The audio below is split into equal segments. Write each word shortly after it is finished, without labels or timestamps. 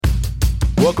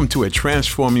Welcome to A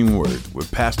Transforming Word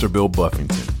with Pastor Bill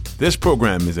Buffington. This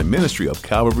program is a ministry of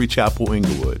Calvary Chapel,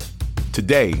 Inglewood.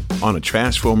 Today on A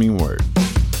Transforming Word.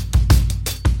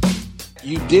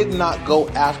 You did not go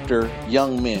after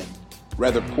young men,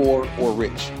 whether poor or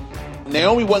rich.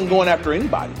 Naomi wasn't going after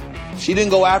anybody. She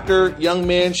didn't go after young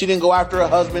men. She didn't go after a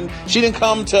husband. She didn't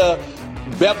come to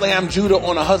Bethlehem, Judah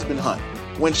on a husband hunt.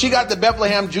 When she got to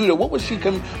Bethlehem, Judah, what was she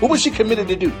committed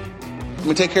to do? I'm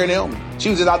going to take care of Naomi. She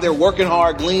was just out there working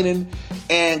hard, gleaning,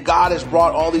 and God has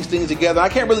brought all these things together. I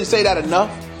can't really say that enough,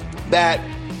 that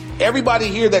everybody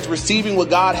here that's receiving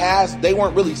what God has, they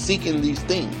weren't really seeking these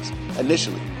things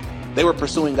initially. They were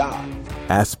pursuing God.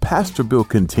 As Pastor Bill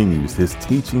continues his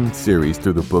teaching series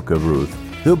through the book of Ruth,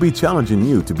 he'll be challenging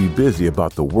you to be busy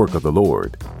about the work of the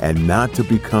Lord and not to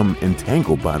become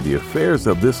entangled by the affairs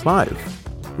of this life.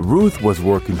 Ruth was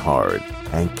working hard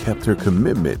and kept her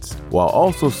commitments while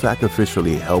also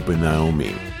sacrificially helping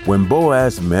Naomi. When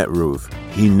Boaz met Ruth,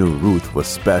 he knew Ruth was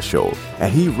special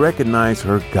and he recognized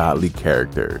her godly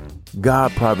character.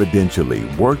 God providentially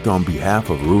worked on behalf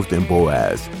of Ruth and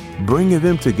Boaz, bringing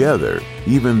them together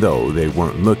even though they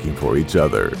weren't looking for each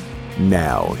other.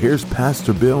 Now, here's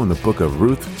Pastor Bill in the book of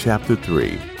Ruth chapter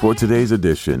 3 for today's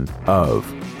edition of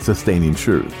Sustaining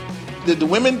Truth. Did the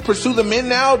women pursue the men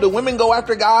now? Do women go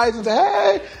after guys and say,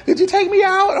 hey, could you take me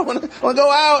out? I want to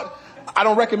go out. I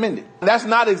don't recommend it. That's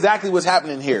not exactly what's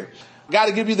happening here. Got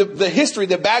to give you the history,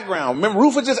 the background. Remember,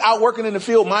 Ruth was just out working in the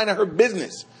field, minding her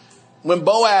business. When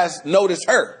Boaz noticed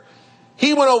her,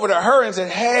 he went over to her and said,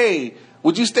 hey,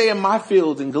 would you stay in my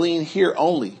fields and glean here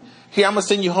only? Here, I'm going to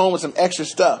send you home with some extra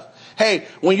stuff. Hey,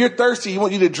 when you're thirsty, you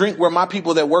want you to drink where my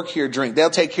people that work here drink. They'll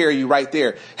take care of you right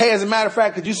there. Hey, as a matter of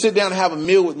fact, could you sit down and have a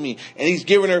meal with me? And he's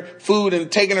giving her food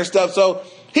and taking her stuff. So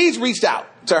he's reached out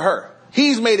to her.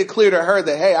 He's made it clear to her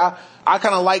that, hey, I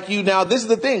kind of like you. Now, this is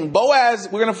the thing. Boaz,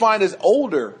 we're going to find, is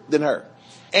older than her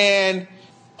and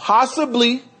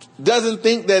possibly doesn't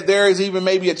think that there is even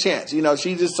maybe a chance. You know,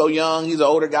 she's just so young. He's an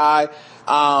older guy.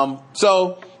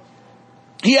 So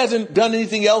he hasn't done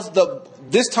anything else.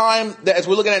 This time, as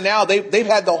we're looking at now, they've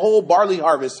had the whole barley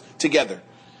harvest together.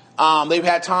 They've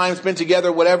had time spent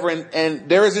together, whatever, and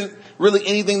there isn't really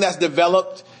anything that's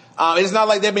developed. It's not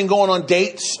like they've been going on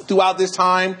dates throughout this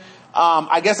time.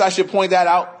 I guess I should point that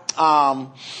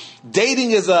out.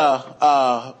 Dating is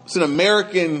it's an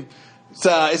American.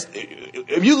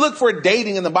 If you look for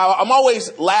dating in the Bible, I'm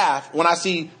always laugh when I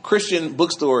see Christian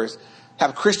bookstores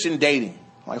have Christian dating.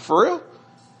 Like, for real?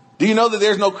 Do you know that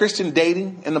there's no Christian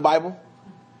dating in the Bible?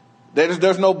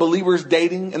 There's no believers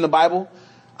dating in the Bible.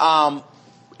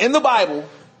 In the Bible,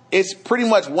 it's pretty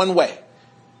much one way.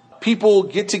 People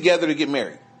get together to get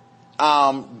married.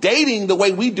 Dating, the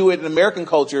way we do it in American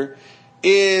culture,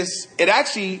 it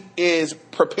actually is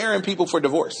preparing people for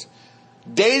divorce.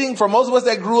 Dating, for most of us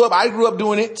that grew up, I grew up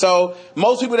doing it. So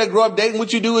most people that grew up dating,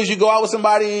 what you do is you go out with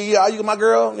somebody. Are you my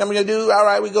girl? I'm your dude. All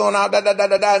right, we going out.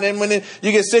 And then when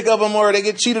you get sick of them or they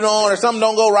get cheated on or something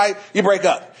don't go right, you break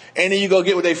up. And then you go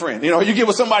get with their friend. You know, you get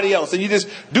with somebody else and you just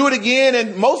do it again.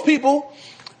 And most people,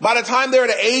 by the time they're at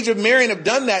the age of marrying, have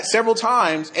done that several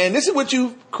times. And this is what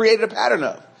you've created a pattern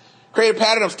of. Create a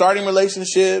pattern of starting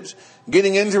relationships,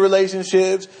 getting into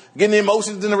relationships, getting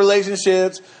emotions in the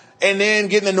relationships, and then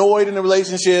getting annoyed in the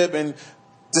relationship and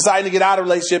deciding to get out of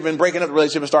the relationship and breaking up the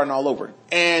relationship and starting all over.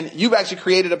 And you've actually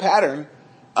created a pattern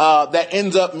that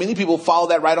ends up, many people follow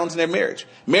that right onto their marriage.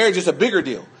 Marriage is a bigger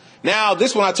deal. Now,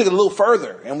 this one, I took it a little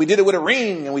further and we did it with a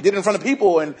ring and we did it in front of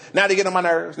people. And now they get on my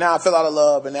nerves. Now I fell out of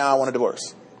love and now I want a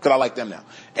divorce because I like them now.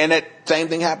 And that same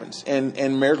thing happens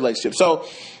in marriage relationships. So,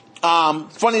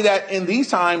 funny that in these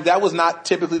times, that was not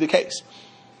typically the case.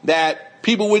 That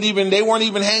people they weren't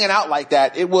even hanging out like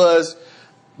that.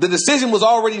 The decision was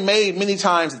already made many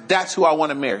times. That's who I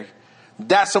want to marry.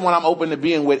 That's someone I'm open to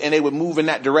being with. And they would move in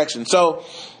that direction. So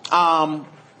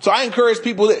I encourage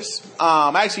people this.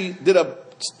 I actually did a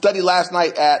study last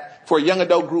night for a young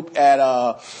adult group at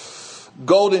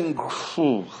Golden.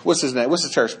 What's his name? What's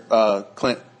the church?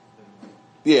 Clint.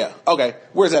 Yeah. Okay.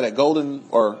 Where's that at? Golden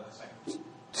or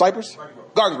Cypress?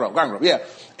 Garden Grove. Yeah.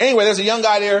 Anyway, there's a young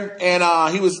guy there,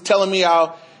 and he was telling me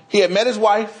how he had met his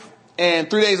wife, and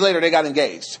 3 days later they got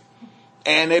engaged,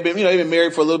 and they've been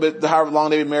married for a little bit, however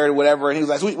long they've been married or whatever. And he was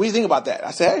like, "What do you think about that?"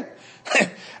 I said, "Hey,"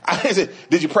 I said,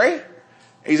 "Did you pray?"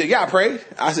 He said, "Yeah, I prayed."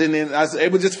 I said,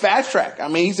 "It was just fast track." I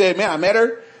mean, he said, "Man, I met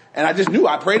her, and I just knew.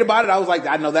 I prayed about it. I was like,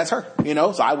 I know that's her,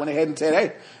 So I went ahead and said,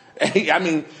 hey."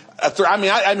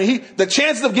 The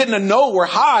chances of getting a no were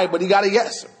high, but he got a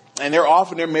yes. And they're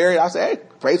off and they're married. I say, hey,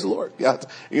 praise the Lord. Yeah,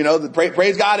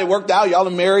 praise God, it worked out. Y'all are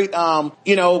married.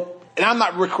 And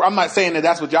I'm not saying that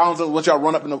that's what y'all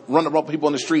run up people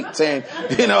in the street saying,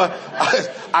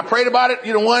 I prayed about it.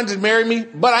 You're the one to marry me.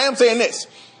 But I am saying this.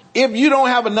 If you don't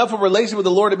have enough of a relationship with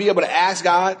the Lord to be able to ask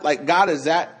God, like, God, is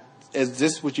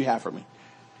this what you have for me?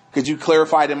 Could you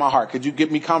clarify it in my heart? Could you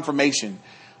give me confirmation?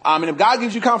 And if God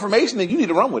gives you confirmation, then you need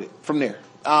to run with it from there.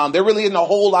 There really isn't a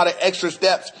whole lot of extra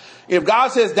steps. If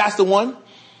God says that's the one,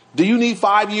 do you need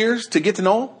 5 years to get to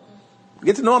know him?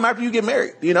 Get to know him after you get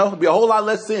married. It'll be a whole lot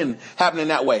less sin happening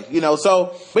that way.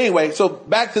 So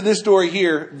back to this story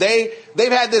here.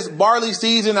 They've had this barley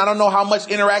season. I don't know how much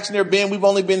interaction there been. We've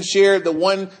only been shared the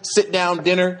one sit down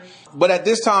dinner. But at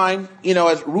this time,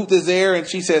 as Ruth is there and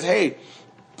she says, hey,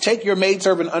 take your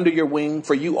maidservant under your wing,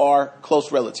 for you are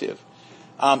close relative.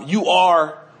 You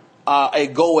are a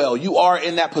Goel. You are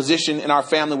in that position in our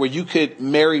family where you could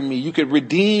marry me. You could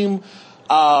redeem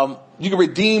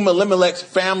Elimelech's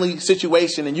family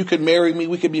situation, and you could marry me.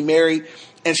 We could be married.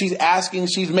 And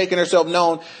she's making herself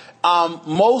known.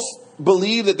 Most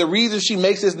believe that the reason she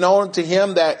makes this known to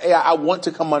him that, hey, I want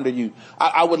to come under you.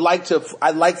 I'd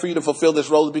like for you to fulfill this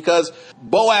role, because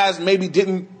Boaz maybe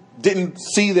didn't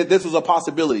see that this was a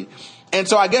possibility. And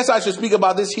so I guess I should speak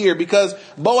about this here, because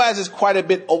Boaz is quite a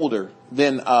bit older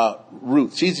than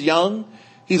Ruth. She's young.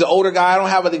 He's an older guy. I don't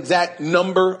have an exact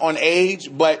number on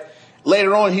age, but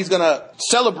later on, he's going to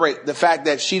celebrate the fact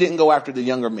that she didn't go after the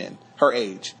younger men, her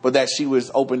age, but that she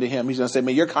was open to him. He's going to say,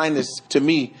 man, your kindness to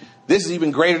me, this is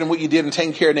even greater than what you did in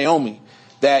taking care of Naomi,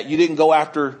 that you didn't go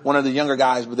after one of the younger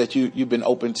guys, but that you've been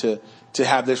open to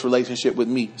have this relationship with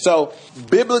me. So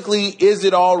biblically, is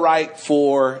it all right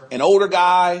for an older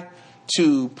guy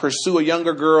to pursue a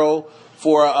younger girl,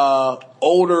 for a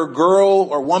older girl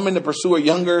or woman to pursue a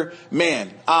younger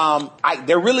man?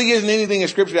 There really isn't anything in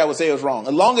scripture that would say it was wrong,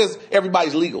 as long as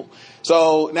everybody's legal.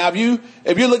 So now if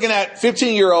you're looking at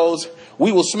 15-year-olds,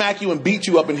 we will smack you and beat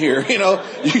you up in here.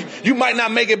 You might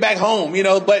not make it back home,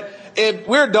 but if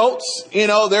we're adults,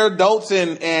 they're adults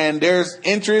and there's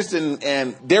interest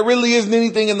and there really isn't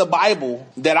anything in the Bible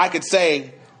that I could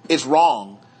say it's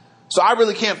wrong. So I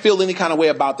really can't feel any kind of way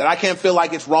about that. I can't feel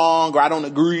like it's wrong or I don't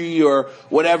agree or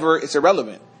whatever. It's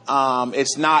irrelevant.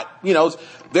 It's not,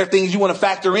 there are things you want to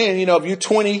factor in. If you're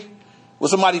 20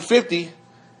 with somebody 50,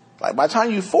 like by the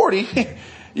time you're 40,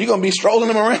 you're going to be strolling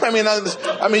them around.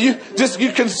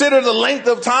 You consider the length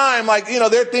of time. Like, there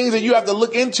are things that you have to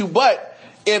look into. But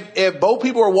if both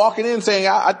people are walking in saying,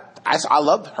 I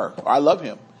love her or I love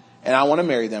him and I want to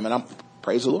marry them, and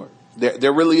praise the Lord.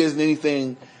 There really isn't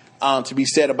anything to be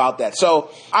said about that.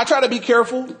 So I try to be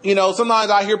careful.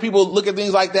 Sometimes I hear people look at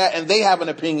things like that and they have an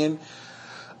opinion.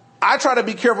 I try to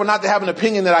be careful not to have an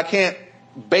opinion that I can't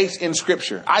base in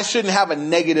scripture. I shouldn't have a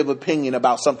negative opinion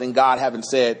about something God haven't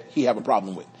said he have a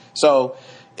problem with. So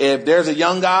if there's a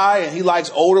young guy and he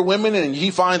likes older women and he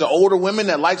finds an older woman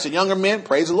that likes a younger man,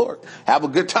 praise the Lord. Have a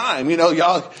good time.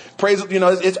 Y'all praise,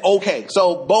 it's okay.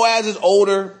 So Boaz is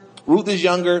older. Ruth is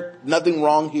younger. Nothing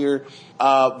wrong here.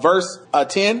 Verse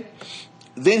 10.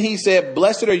 Then he said,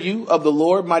 blessed are you of the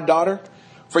Lord, my daughter,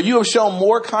 for you have shown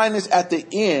more kindness at the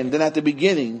end than at the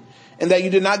beginning, and that you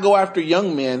did not go after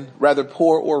young men, rather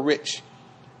poor or rich.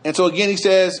 And so again, he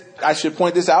says, I should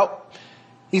point this out.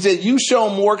 He said, you show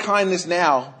more kindness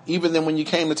now, even than when you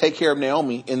came to take care of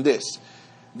Naomi, in this,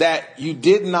 that you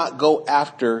did not go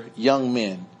after young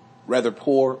men, rather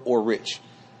poor or rich.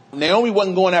 Naomi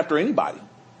wasn't going after anybody.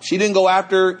 She didn't go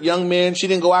after young men. She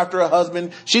didn't go after a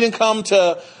husband. She didn't come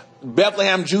to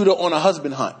Bethlehem, Judah on a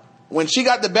husband hunt. When she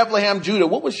got to Bethlehem, Judah,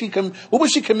 what was she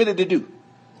committed to do?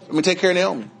 Take care of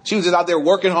Naomi. She was just out there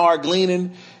working hard,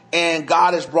 gleaning, and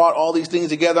God has brought all these things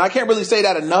together. I can't really say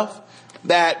that enough,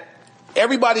 that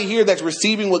everybody here that's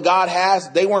receiving what God has,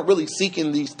 they weren't really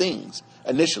seeking these things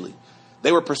initially.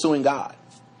 They were pursuing God.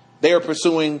 They were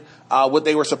pursuing what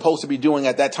they were supposed to be doing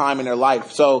at that time in their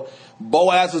life. So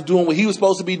Boaz was doing what he was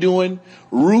supposed to be doing.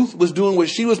 Ruth was doing what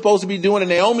she was supposed to be doing. And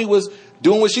Naomi was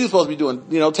doing what she was supposed to be doing,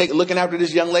 looking after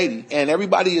this young lady. And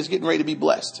everybody is getting ready to be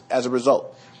blessed as a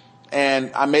result.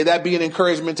 And may that be an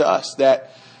encouragement to us,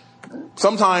 that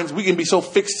sometimes we can be so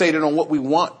fixated on what we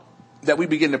want that we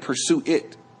begin to pursue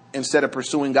it instead of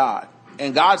pursuing God.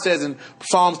 And God says in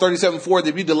Psalms 37:4 that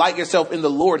if you delight yourself in the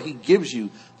Lord, he gives you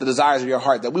the desires of your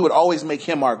heart, that we would always make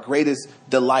him our greatest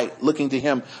delight, looking to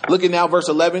him. Look at now verse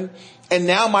 11. And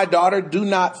now, my daughter, do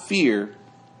not fear.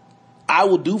 I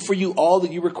will do for you all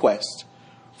that you request.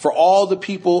 For all the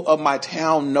people of my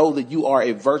town know that you are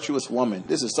a virtuous woman.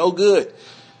 This is so good.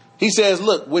 He says,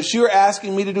 look, what you're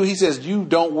asking me to do, he says, you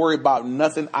don't worry about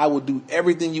nothing. I will do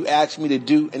everything you ask me to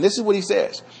do. And this is what he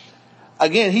says.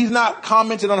 Again, he's not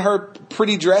commented on her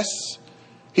pretty dress.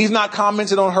 He's not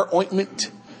commented on her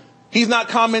ointment. He's not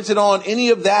commented on any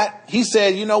of that. He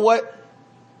said, you know what?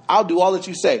 I'll do all that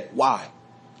you say. Why?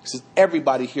 He says,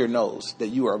 everybody here knows that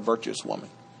you are a virtuous woman.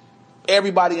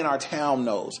 Everybody in our town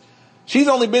knows. She's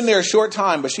only been there a short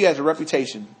time, but she has a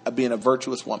reputation of being a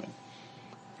virtuous woman.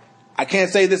 I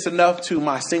can't say this enough to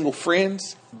my single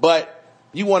friends, but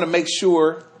you want to make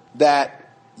sure that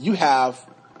you have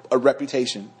a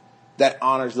reputation that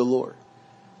honors the Lord.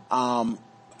 I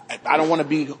don't want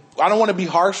to be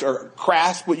harsh or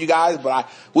crass with you guys, but I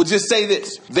will just say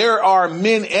this. There are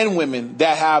men and women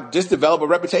that have just developed a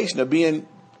reputation of being,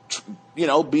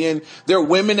 there are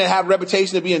women that have a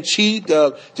reputation of being cheap,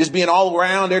 just being all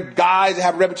around. There are guys that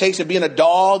have a reputation of being a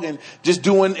dog and just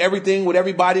doing everything with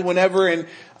everybody whenever. And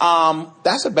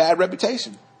that's a bad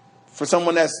reputation for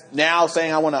someone that's now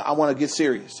saying, I want to get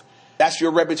serious. That's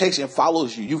your reputation. It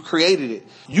follows you. You've created it.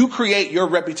 You create your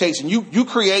reputation. You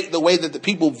create the way that the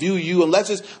people view you.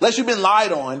 Unless you've been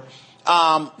lied on,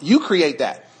 you create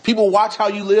that. People watch how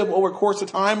you live over a course of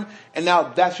time, and now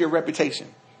that's your reputation.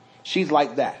 She's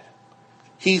like that.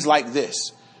 He's like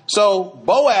this. So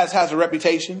Boaz has a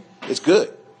reputation. It's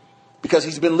good because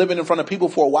he's been living in front of people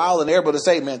for a while, and they're able to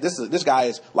say, man, this guy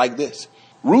is like this.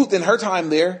 Ruth, in her time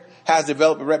there, has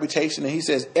developed a reputation, and he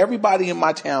says, everybody in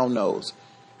my town knows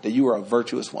that you are a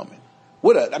virtuous woman.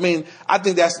 I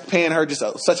think that's paying her just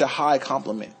such a high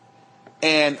compliment.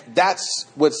 And that's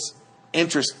what's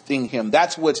interesting him.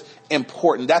 That's what's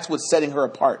important. That's what's setting her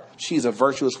apart. She's a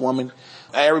virtuous woman.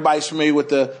 Everybody's familiar with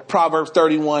the Proverbs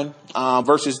 31,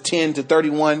 verses 10 to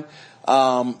 31.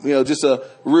 Just a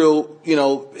real,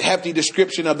 hefty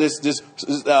description of this,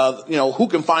 who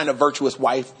can find a virtuous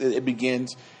wife. It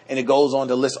begins, and it goes on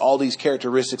to list all these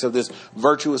characteristics of this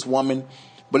virtuous woman.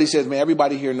 But he says, man,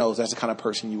 everybody here knows that's the kind of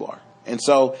person you are. And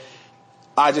so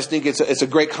I just think it's a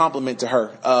great compliment to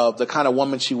her of the kind of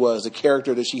woman she was, the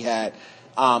character that she had,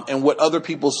 and what other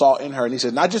people saw in her. And he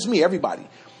said, not just me, everybody.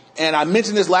 And I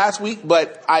mentioned this last week,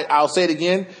 but I'll say it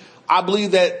again. I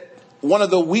believe that one of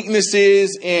the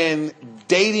weaknesses in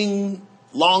dating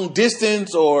long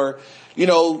distance or,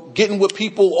 getting with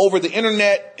people over the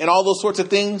internet and all those sorts of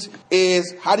things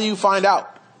is, how do you find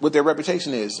out what their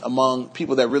reputation is among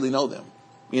people that really know them?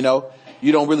 You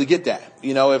don't really get that.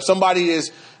 If somebody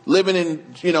is living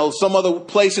in, some other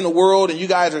place in the world and you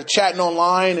guys are chatting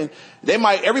online, and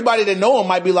everybody that know them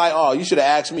might be like, oh, you should have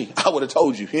asked me. I would have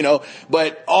told you,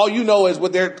 but all you know is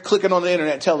what they're clicking on the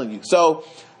internet telling you. So,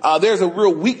 there's a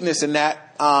real weakness in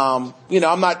that. I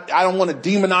don't want to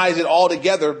demonize it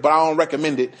altogether, but I don't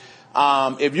recommend it.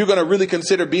 If you're going to really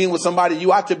consider being with somebody,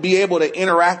 you ought to be able to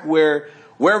interact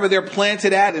wherever they're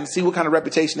planted at and see what kind of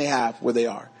reputation they have where they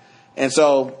are. And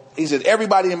so he says,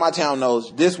 everybody in my town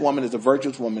knows this woman is a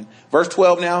virtuous woman. Verse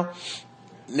 12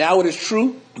 now it is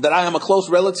true that I am a close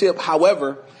relative.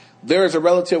 However, there is a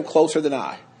relative closer than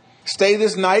I. Stay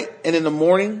this night, and in the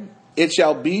morning it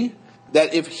shall be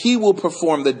that if he will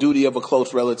perform the duty of a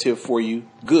close relative for you,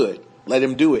 good, let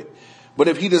him do it. But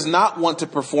if he does not want to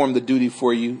perform the duty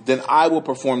for you, then I will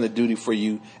perform the duty for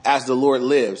you as the Lord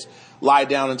lives. Lie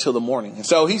down until the morning. And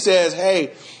so he says,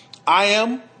 hey, I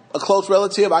am a close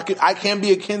relative. I can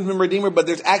be a kinsman redeemer, but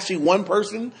there's actually one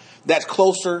person that's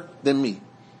closer than me.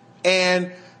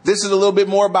 And this is a little bit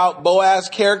more about Boaz's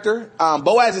character.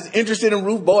 Boaz is interested in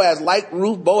Ruth. Boaz liked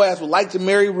Ruth. Boaz would like to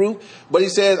marry Ruth, but he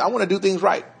says, I want to do things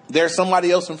right. There's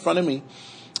somebody else in front of me.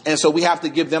 And so we have to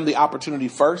give them the opportunity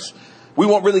first. We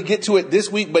won't really get to it this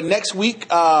week, but next week,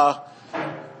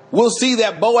 we'll see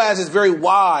that Boaz is very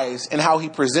wise in how he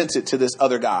presents it to this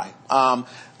other guy.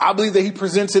 I believe that he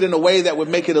presents it in a way that would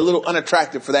make it a little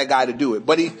unattractive for that guy to do it,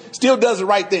 but he still does the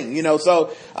right thing,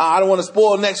 so I don't want to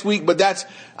spoil next week, but that's,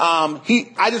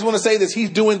 I just want to say this.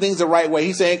 He's doing things the right way.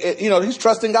 He's saying, he's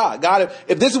trusting God. God,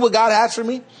 if this is what God has for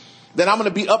me, then I'm going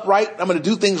to be upright. I'm going to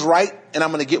do things right, and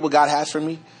I'm going to get what God has for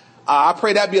me. I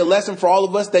pray that be a lesson for all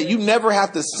of us, that you never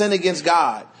have to sin against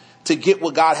God to get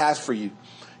what God has for you.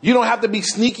 You don't have to be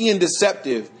sneaky and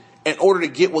deceptive in order to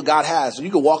get what God has. So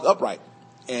you can walk upright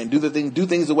and do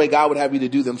things the way God would have you to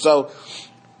do them. So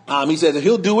he says if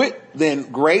he'll do it,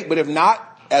 then great. But if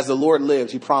not, as the Lord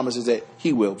lives, he promises that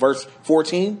he will. Verse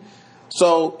 14.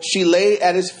 So she lay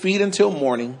at his feet until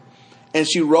morning, and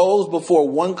she rose before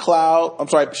one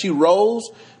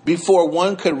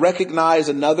could recognize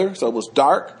another. So it was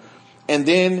dark. And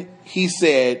then he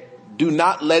said, do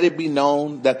not let it be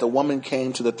known that the woman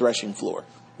came to the threshing floor.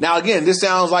 Now, again, this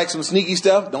sounds like some sneaky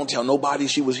stuff. Don't tell nobody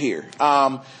she was here.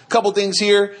 Couple things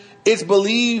here. It's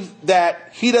believed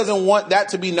that he doesn't want that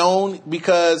to be known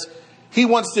because he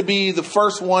wants to be the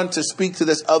first one to speak to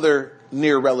this other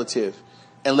near relative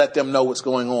and let them know what's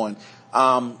going on.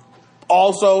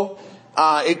 Also,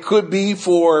 It could be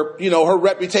for, her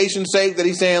reputation's sake that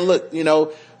he's saying, look,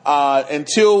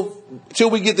 until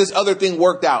we get this other thing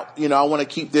worked out, I want to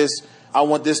keep this. I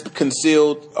want this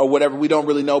concealed or whatever. We don't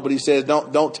really know, but he says,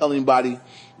 don't tell anybody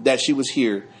that she was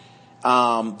here.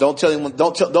 Don't tell anyone.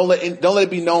 Don't let it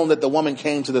be known that the woman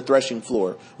came to the threshing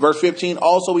floor. Verse 15.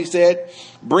 Also, he said,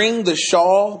 bring the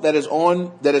shawl that is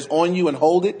on you and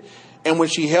hold it. And when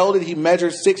she held it, he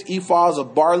measured 6 ephahs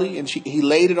of barley and he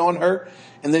laid it on her.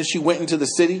 And then she went into the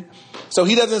city. So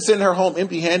he doesn't send her home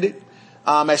empty handed.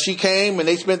 As she came and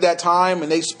they spent that time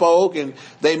and they spoke and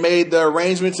they made the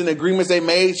arrangements and agreements they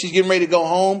made. She's getting ready to go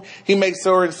home. He makes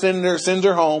her and sends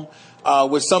her home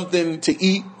with something to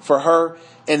eat for her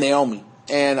and Naomi.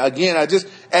 And again, at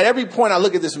every point I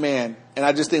look at this man and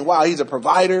I just think, wow, he's a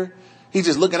provider. He's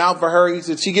just looking out for her.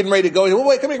 She's getting ready to go. He said,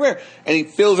 wait, come here. And he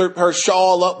fills her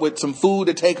shawl up with some food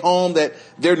to take home that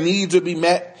their needs would be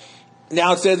met.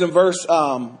 Now it says in verse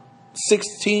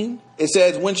 16, it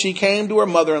says, when she came to her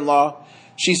mother-in-law,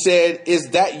 she said,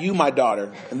 is that you, my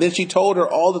daughter? And then she told her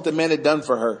all that the man had done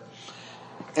for her.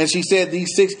 And she said,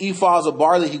 these 6 ephahs of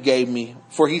barley he gave me,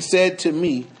 for he said to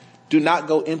me, do not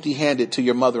go empty handed to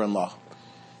your mother-in-law.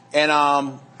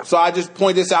 And so I just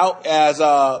point this out as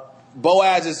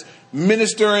Boaz is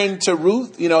ministering to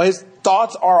Ruth. His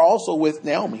thoughts are also with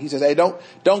Naomi. He says, hey, don't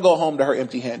go home to her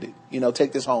empty handed.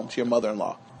 Take this home to your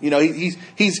mother-in-law.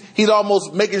 He's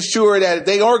almost making sure that if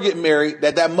they are getting married,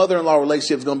 that mother-in-law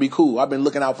relationship is going to be cool. I've been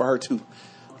looking out for her too.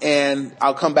 And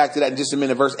I'll come back to that in just a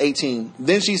minute. Verse 18.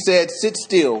 Then she said, sit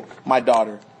still, my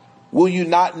daughter. Will you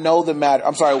not know the matter?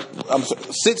 I'm sorry.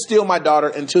 Sit still, my daughter,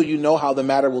 until you know how the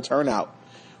matter will turn out.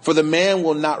 For the man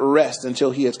will not rest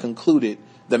until he has concluded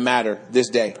the matter this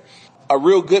day. A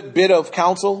real good bit of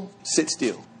counsel, sit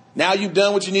still. Now you've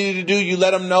done what you needed to do. You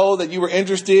let him know that you were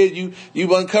interested.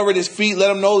 You've uncovered his feet. Let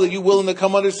him know that you're willing to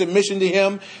come under submission to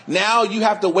him. Now you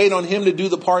have to wait on him to do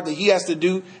the part that he has to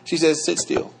do. She says, sit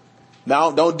still.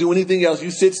 Now don't do anything else.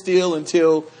 You sit still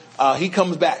until he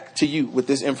comes back to you with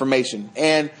this information.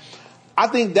 And I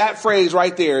think that phrase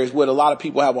right there is what a lot of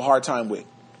people have a hard time with.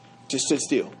 Just sit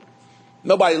still.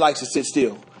 Nobody likes to sit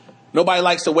still. Nobody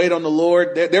likes to wait on the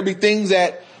Lord. There'll be things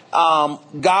that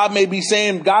God may be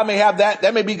saying, God may have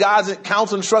that may be God's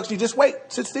counsel instruction. You just wait,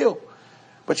 sit still.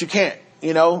 But you can't,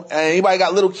 and anybody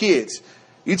got little kids.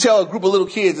 You tell a group of little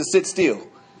kids to sit still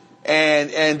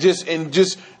and just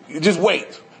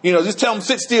wait. Just tell them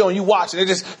sit still and you watch and they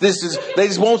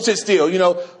just won't sit still.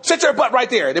 Sit your butt right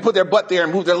there. They put their butt there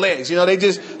and move their legs.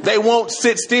 They won't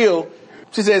sit still.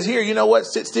 She says, here, you know what?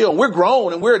 Sit still. We're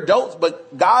grown and we're adults,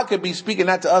 but God could be speaking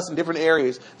that to us in different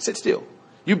areas. Sit still.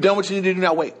 You've done what you need to do.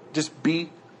 Now wait. Just be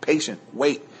patient.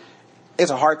 Wait.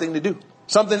 It's a hard thing to do.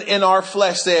 Something in our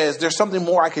flesh says there's something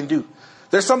more I can do.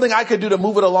 There's something I could do to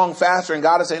move it along faster. And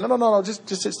God is saying, no. Just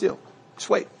sit still. Just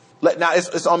wait. Now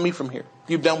it's on me from here.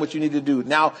 You've done what you need to do.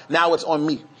 Now it's on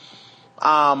me.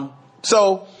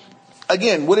 So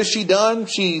again, what has she done?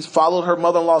 She's followed her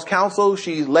mother-in-law's counsel.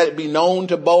 She let it be known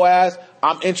to Boaz.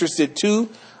 I'm interested too.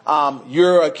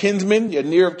 You're a kinsman. You're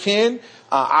near of kin.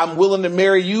 I'm willing to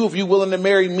marry you if you're willing to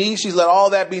marry me. She's let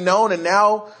all that be known. And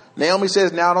now Naomi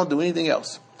says, now don't do anything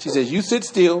else. She says, you sit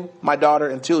still, my daughter,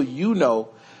 until you know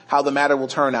how the matter will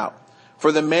turn out.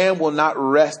 For the man will not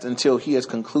rest until he has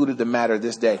concluded the matter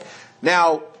this day.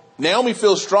 Now, Naomi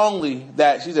feels strongly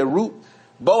that she said,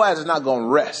 Boaz is not going to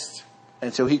rest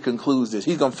until he concludes this.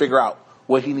 He's going to figure out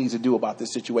what he needs to do about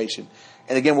this situation.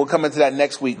 And again, we'll come into that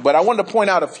next week. But I wanted to point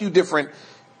out a few different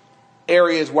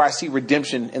areas where I see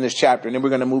redemption in this chapter. And then we're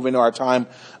going to move into our time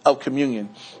of communion.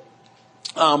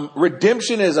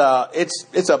 Redemption is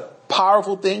it's a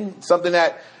powerful thing, something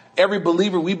that every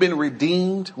believer, we've been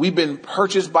redeemed. We've been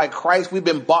purchased by Christ. We've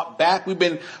been bought back. We've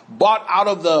been bought out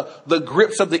of the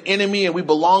grips of the enemy, and we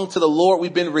belong to the Lord.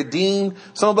 We've been redeemed.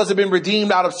 Some of us have been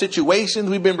redeemed out of situations.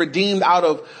 We've been redeemed out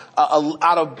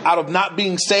of not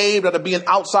being saved, out of being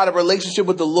outside of relationship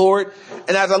with the Lord.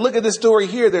 And as I look at this story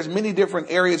here, there's many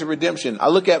different areas of redemption. I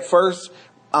look at first,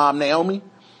 Naomi.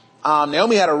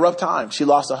 Naomi had a rough time. She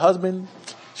lost a husband.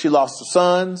 She lost her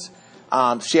sons.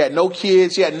 She had no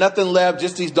kids. She had nothing left,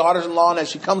 just these daughters-in-law. And as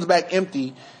she comes back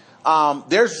empty,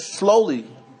 there's slowly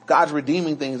God's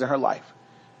redeeming things in her life.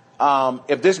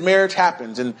 If this marriage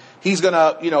happens and he's going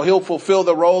to, he'll fulfill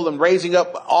the role and raising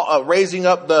up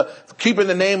keeping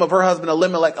the name of her husband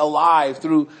Elimelech alive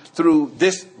through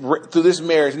this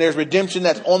marriage. And there's redemption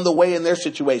that's on the way in their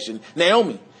situation.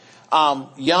 Naomi, that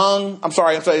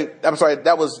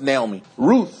was Naomi.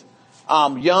 Ruth,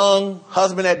 young,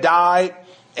 husband had died.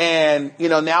 And,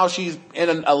 now she's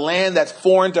in a land that's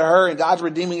foreign to her, and God's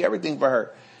redeeming everything for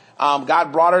her.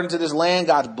 God brought her into this land.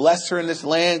 God's blessed her in this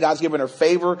land. God's given her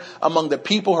favor among the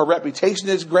people. Her reputation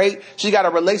is great. She got a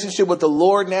relationship with the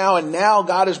Lord now. And now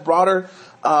God has brought her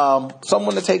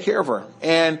someone to take care of her,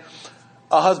 and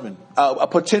a husband, a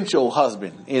potential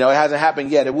husband. It hasn't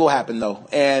happened yet. It will happen though.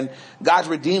 And God's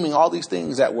redeeming all these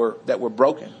things that were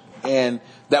broken and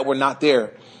that were not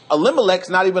there. Elimelech's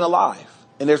not even alive,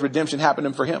 and there's redemption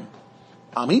happening for him.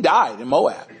 He died in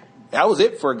Moab. That was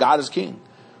it for God as king.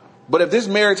 But if this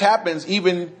marriage happens,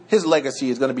 even his legacy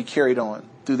is going to be carried on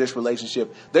through this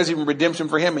relationship. There's even redemption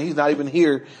for him, and he's not even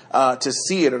here to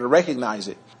see it or to recognize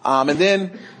it. And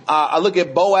then I look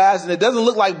at Boaz, and it doesn't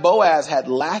look like Boaz had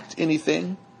lacked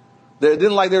anything. It didn't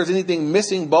look like there was anything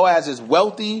missing. Boaz is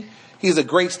wealthy. He's a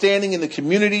great standing in the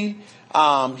community.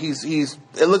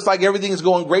 It looks like everything is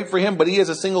going great for him, but he is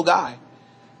a single guy,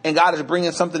 and God is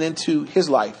bringing something into his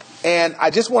life. And I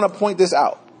just want to point this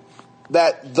out,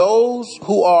 that those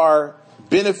who are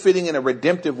benefiting in a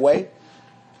redemptive way,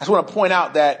 I just want to point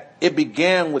out that it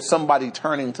began with somebody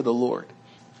turning to the Lord.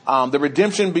 The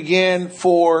redemption began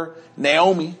for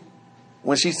Naomi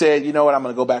when she said, you know what, I'm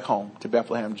going to go back home to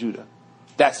Bethlehem, Judah.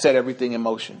 That set everything in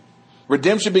motion.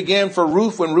 Redemption began for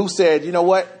Ruth when Ruth said, you know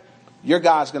what, your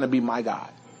God's going to be my God.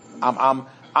 I'm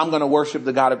going to worship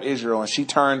the God of Israel. And she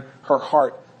turned her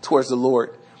heart towards the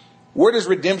Lord. Where does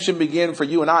redemption begin for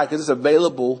you and I? Because it's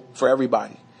available for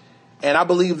everybody. And I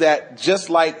believe that just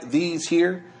like these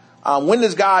here, when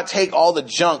does God take all the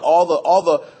junk, all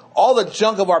the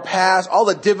junk of our past, all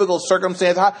the difficult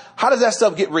circumstances? How does that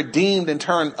stuff get redeemed and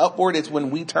turned upward? It's when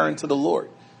we turn to the Lord.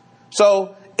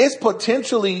 So it's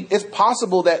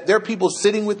possible that there are people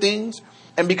sitting with things,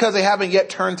 and because they haven't yet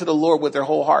turned to the Lord with their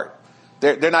whole heart,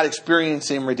 they're not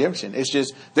experiencing redemption.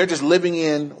 They're just living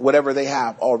in whatever they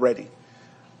have already.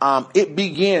 It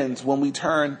begins when we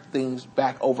turn things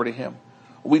back over to him.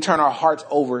 We turn our hearts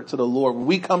over to the Lord. When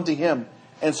we come to him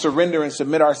and surrender and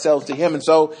submit ourselves to him. And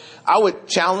so I would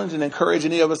challenge and encourage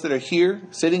any of us that are here,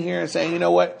 sitting here and saying, you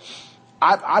know what,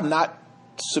 I've not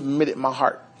submitted my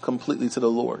heart completely to the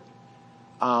Lord.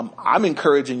 I'm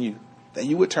encouraging you that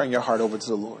you would turn your heart over to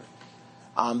the Lord,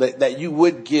 that you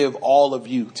would give all of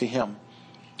you to him.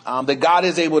 That God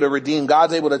is able to redeem.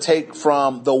 God's able to take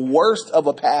from the worst of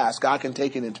a past. God can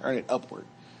take it and turn it upward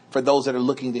for those that are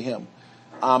looking to him.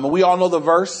 And we all know the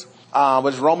verse,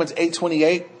 which is Romans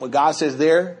 8:28, where God says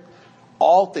there,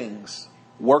 all things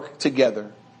work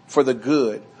together for the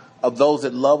good of those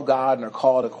that love God and are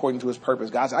called according to his purpose.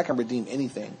 God says, I can redeem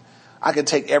anything. I can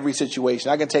take every situation.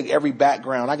 I can take every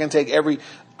background. I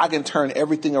can turn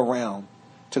everything around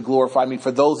to glorify me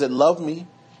for those that love me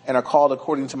and are called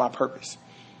according to my purpose.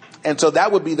 And so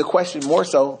that would be the question more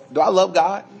so. Do I love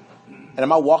God? And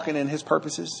am I walking in his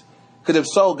purposes? Because if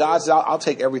so, God says, I'll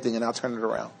take everything and I'll turn it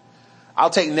around. I'll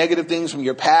take negative things from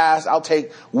your past. I'll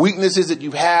take weaknesses that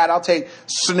you've had. I'll take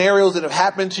scenarios that have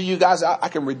happened to you guys. I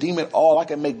can redeem it all. I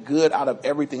can make good out of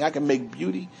everything. I can make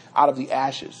beauty out of the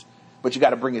ashes. But you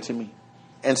got to bring it to me.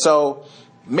 And so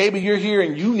maybe you're here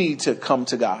and you need to come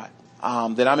to God.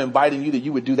 Then I'm inviting you that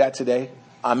you would do that today.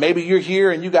 Maybe you're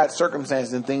here and you got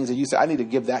circumstances and things that you say, I need to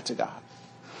give that to God.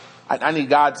 I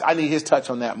need his touch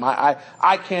on that.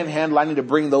 I can't handle, I need to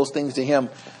bring those things to him.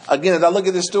 Again, as I look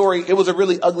at this story, it was a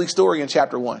really ugly story in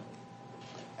chapter 1.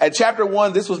 At chapter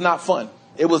 1, this was not fun.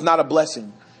 It was not a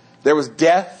blessing. There was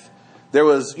death. There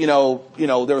was, there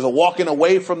was a walking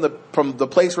away from the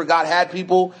place where God had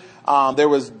people. There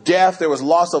was death. There was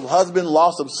loss of husband,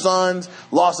 loss of sons,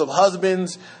 loss of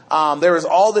husbands. There was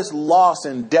all this loss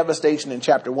and devastation in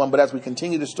chapter 1. But as we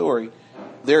continue the story,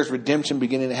 there's redemption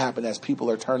beginning to happen as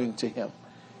people are turning to him.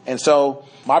 And so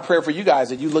my prayer for you guys,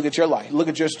 that you look at your life, look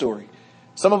at your story.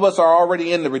 Some of us are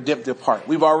already in the redemptive part.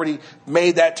 We've already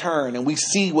made that turn and we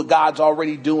see what God's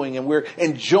already doing, and we're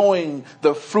enjoying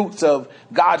the fruits of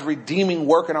God's redeeming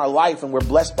work in our life, and we're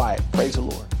blessed by it. Praise the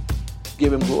Lord.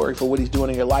 Give him glory for what he's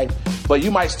doing in your life. But you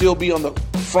might still be on the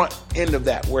front end of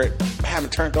that where it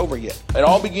haven't turned over yet. It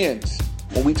all begins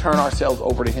when we turn ourselves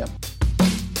over to him.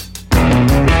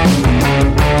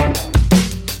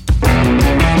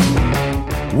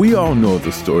 We all know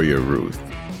the story of Ruth.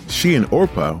 She and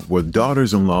Orpah were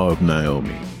daughters-in-law of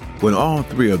Naomi. When all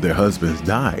three of their husbands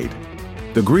died,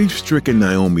 the grief-stricken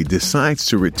Naomi decides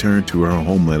to return to her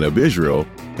homeland of Israel,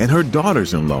 and her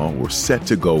daughters-in-law were set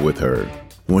to go with her.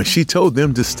 When she told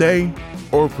them to stay,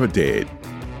 Orpah did.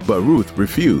 But Ruth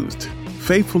refused,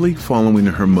 faithfully following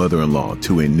her mother-in-law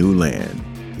to a new land.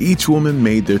 Each woman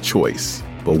made their choice,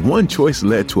 but one choice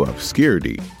led to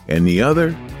obscurity, and the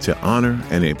other to honor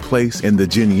and a place in the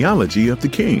genealogy of the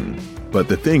king. But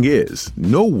the thing is,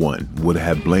 no one would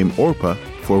have blamed Orpah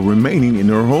for remaining in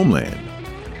her homeland.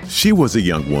 She was a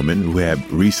young woman who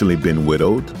had recently been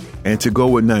widowed, and to go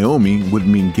with Naomi would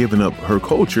mean giving up her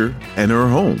culture and her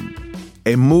home,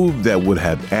 a move that would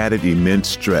have added immense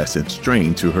stress and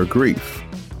strain to her grief.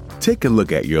 Take a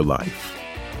look at your life.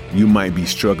 You might be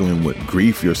struggling with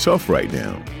grief yourself right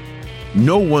now.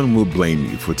 No one will blame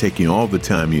you for taking all the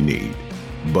time you need.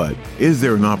 But is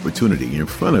there an opportunity in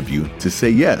front of you to say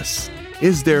yes?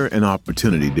 Is there an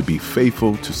opportunity to be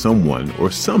faithful to someone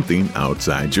or something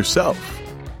outside yourself?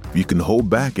 You can hold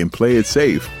back and play it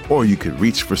safe, or you could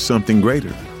reach for something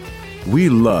greater. We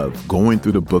love going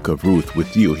through the book of Ruth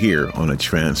with you here on A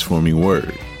Transforming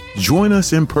Word. Join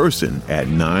us in person at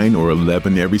 9 or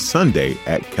 11 every Sunday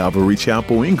at Calvary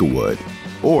Chapel, Inglewood,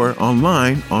 or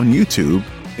online on YouTube,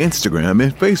 Instagram,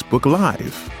 and Facebook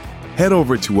Live. Head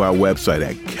over to our website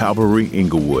at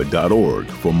calvaryinglewood.org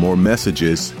for more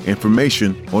messages,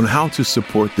 information on how to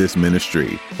support this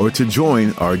ministry, or to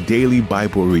join our daily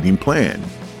Bible reading plan.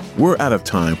 We're out of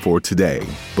time for today,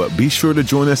 but be sure to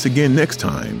join us again next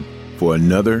time for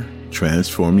another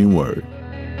Transforming Word.